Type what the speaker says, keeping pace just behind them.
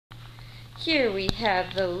Here we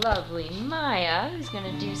have the lovely Maya, who's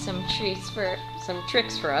gonna do some tricks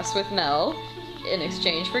for us with Mel in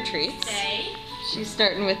exchange for treats. Stay. She's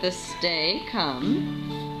starting with a stay,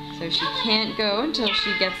 come. So she can't go until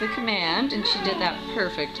she gets the command, and she did that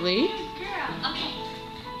perfectly. Okay.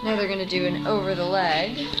 Now they're gonna do an over the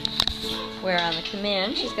leg, where on the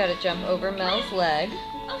command she's got to jump over Mel's leg.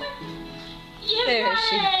 There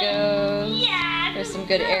she goes. Yeah. There's some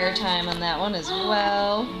good air time on that one as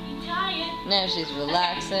well. Now she's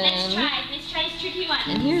relaxing. Let's try this tricky one.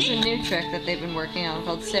 And here's a new trick that they've been working on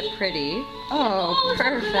called Sit Pretty. Oh,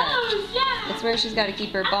 perfect. It's where she's got to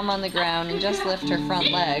keep her bum on the ground and just lift her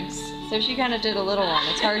front legs. So she kind of did a little one.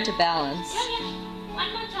 It's hard to balance.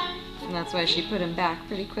 One more time. And that's why she put him back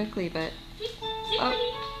pretty quickly, but... Sit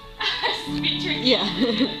pretty. Yeah.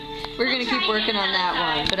 We're going to keep working on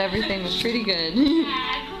that one, but everything was pretty good.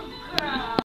 Yeah,